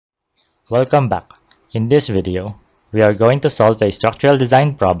Welcome back. In this video, we are going to solve a structural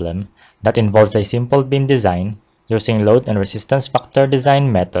design problem that involves a simple beam design using load and resistance factor design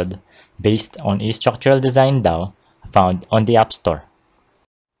method based on eStructural Design Tao found on the App Store.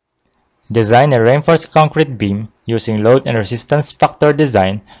 Design a reinforced concrete beam using load and resistance factor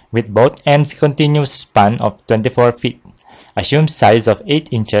design with both ends continuous span of 24 feet. Assume size of 8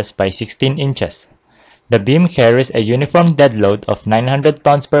 inches by 16 inches. The beam carries a uniform dead load of 900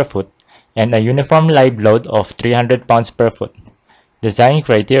 pounds per foot and a uniform live load of 300 pounds per foot. Design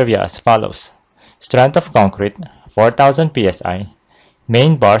criteria as follows. Strength of concrete 4000 psi.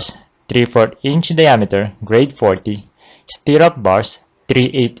 Main bars 3/4 inch diameter grade 40. Stirrup bars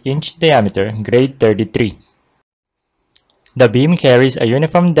 3/8 inch diameter grade 33. The beam carries a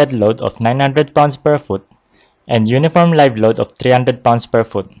uniform dead load of 900 pounds per foot and uniform live load of 300 pounds per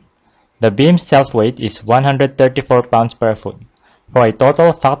foot. The beam's self-weight is 134 pounds per foot, for a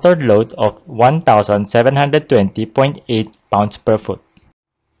total factored load of 1,720.8 pounds per foot.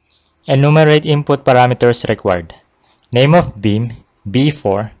 Enumerate input parameters required. Name of beam,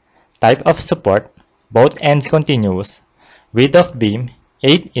 B4, type of support, both ends continuous, width of beam,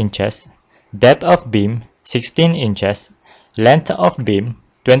 8 inches, depth of beam, 16 inches, length of beam,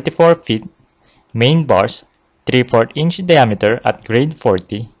 24 feet, main bars, 3/4 inch diameter at grade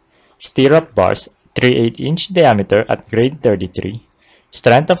 40, stirrup bars, 3/8 inch diameter at grade 33,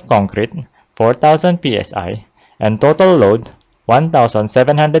 strength of concrete, 4000 psi, and total load,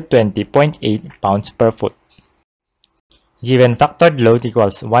 1,720.8 pounds per foot. Given factored load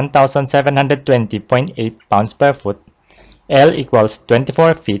equals 1,720.8 pounds per foot, L equals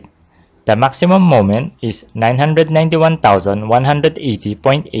 24 feet, the maximum moment is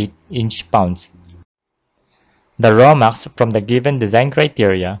 991,180.8 inch-pounds. The raw mass from the given design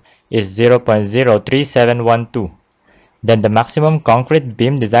criteria is 0.03712. Then the maximum concrete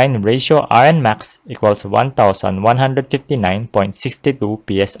beam design ratio Rn max equals 1,159.62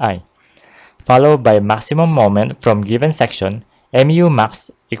 psi, followed by maximum moment from given section Mu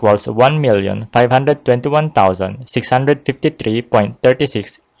max equals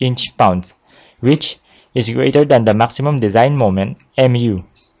 1,521,653.36 inch-pounds, which is greater than the maximum design moment Mu.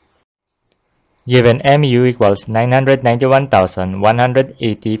 Given Mu equals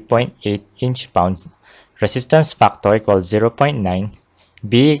 991,180.8 inch-pounds, resistance factor equals 0.9,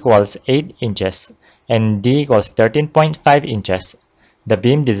 B equals 8 inches, and D equals 13.5 inches, the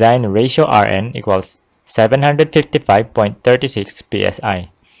beam design ratio Rn equals 755.36 psi,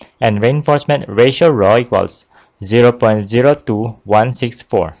 and reinforcement ratio ρ equals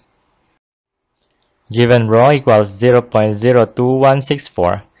 0.02164. Given ρ equals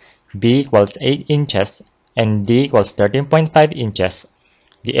 0.02164, B equals 8 inches, and D equals 13.5 inches,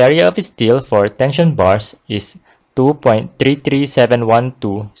 the area of steel for tension bars is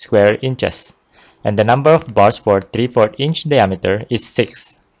 2.33712 square inches, and the number of bars for 3/4 inch diameter is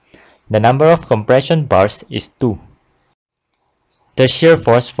 6. The number of compression bars is 2. The shear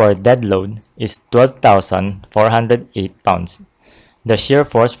force for dead load is 12,408 pounds. The shear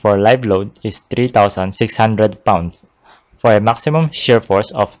force for live load is 3,600 pounds, for a maximum shear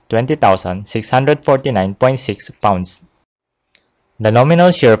force of 20,649.6 pounds. The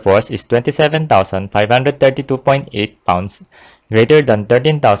nominal shear force is 27,532.8 pounds, greater than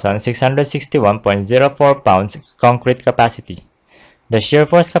 13,661.04 pounds concrete capacity. The shear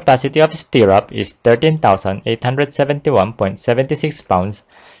force capacity of stirrup is 13,871.76 pounds,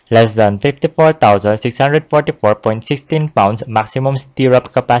 less than 54,644.16 pounds maximum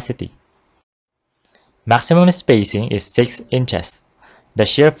stirrup capacity. Maximum spacing is 6 inches. The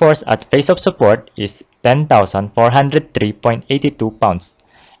shear force at face of support is 10,403.82 pounds,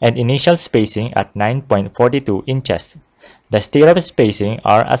 and initial spacing at 9.42 inches. The stirrup spacing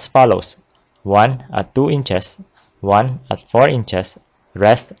are as follows: 1 at 2 inches, 1 at 4 inches,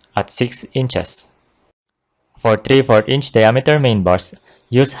 rest at 6 inches. For 3/4 inch diameter main bars,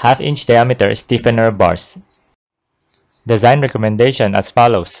 use 1/2 inch diameter stiffener bars. Design recommendation as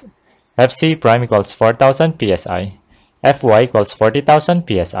follows. Fc prime equals 4000 psi, Fy equals 40,000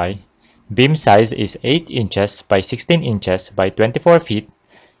 psi, beam size is 8 inches by 16 inches by 24 feet,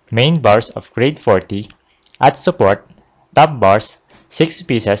 main bars of grade 40, at support, top bars, 6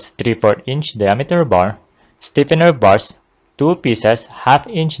 pieces 3/4 inch diameter bar, stiffener bars, 2 pieces 1/2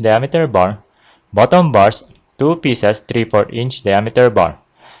 inch diameter bar, bottom bars, 2 pieces 3/4 inch diameter bar,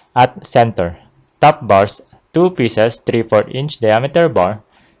 at center, top bars, 2 pieces 3/4 inch diameter bar,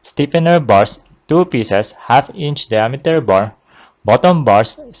 stiffener bars, 2 pieces 1/2 inch diameter bar, bottom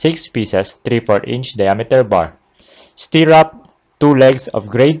bars, 6 pieces 3/4 inch diameter bar. Stirrup, 2 legs of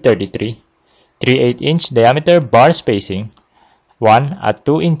grade 33, 3/8 inch diameter bar spacing, 1 at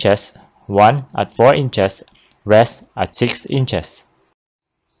 2 inches, 1 at 4 inches, rest at 6 inches.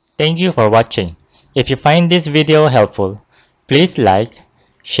 Thank you for watching. If you find this video helpful, please like,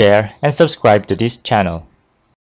 share, and subscribe to this channel.